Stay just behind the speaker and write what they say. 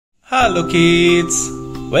Hello kids,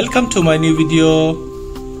 welcome to my new video.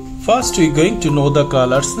 First we're going to know the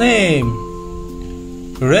colors name.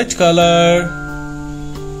 Red color,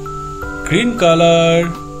 green color,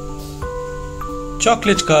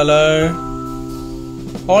 chocolate color,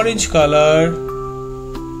 orange color,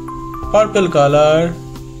 purple color,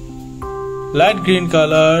 light green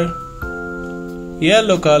color,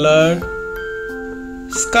 yellow color,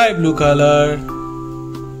 sky blue color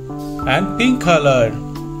and pink color.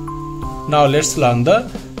 Now let's learn the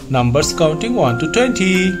numbers counting 1 to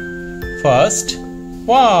 20. First,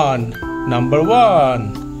 1, number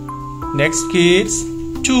 1. Next kids,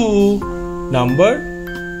 2, number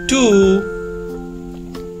 2.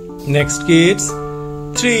 Next kids,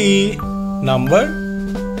 3, number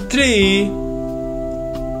 3.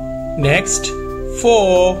 Next,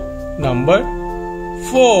 4, number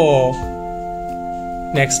 4.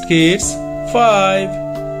 Next kids, 5,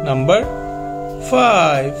 number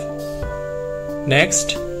 5.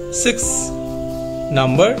 Next, 6,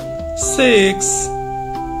 number 6.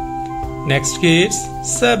 Next kids,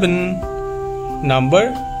 7,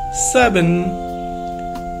 number 7.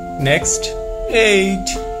 Next, 8,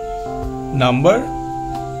 number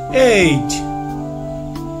 8.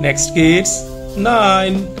 Next kids,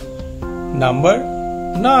 9, number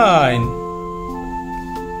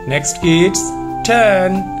 9. Next kids,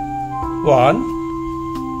 10, 1,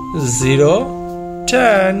 0,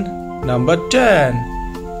 10. Number 10.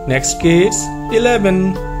 Next kids,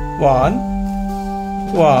 11, 1,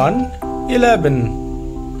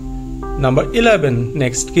 11. Number 11.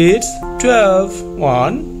 Next kids, 12,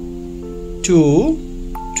 1, 2,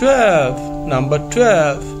 12. Number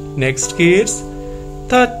 12. Next kids,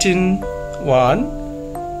 13, 1,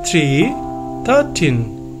 3,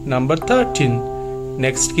 13. Number 13.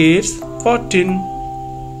 Next kids, 14,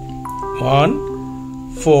 1,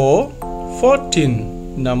 4, 14.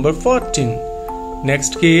 Number 14.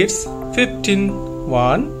 Next kids, 15,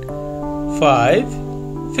 1, 5,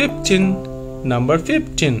 15. Number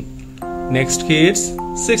 15. Next kids,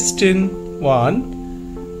 16, 1,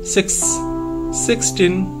 6,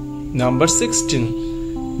 16. Number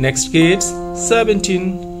 16. Next kids,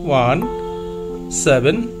 17, 1,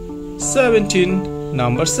 7, 17.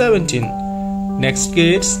 Number 17. Next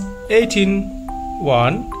kids, 18,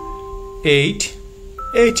 1, 8,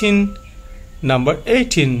 18. Number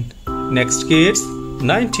 18. Next kids,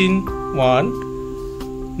 19,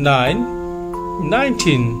 1, 9,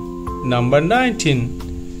 19. Number 19.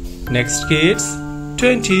 Next kids,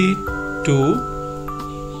 20, 2,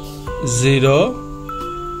 0,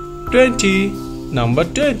 20. Number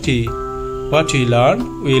 20. What we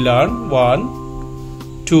learn? We learn 1,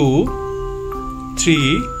 2,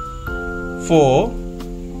 3, 4,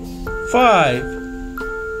 5,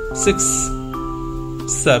 6,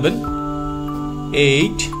 7,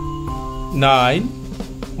 8, 9,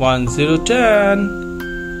 1, 0,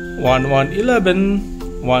 10, 1, 1,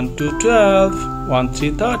 11, 1, 2, 12, 1,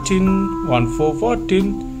 3, 13, 1, 4,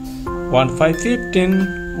 14, 1, 5,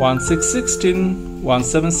 15, 1, 6, 16, 1,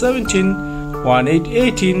 7, 17, 1, 8,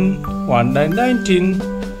 18, 1, 9, 19,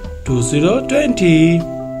 2, 0, 20.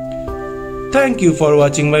 Thank you for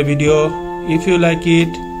watching my video. If you like it,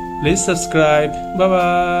 please subscribe. Bye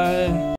bye.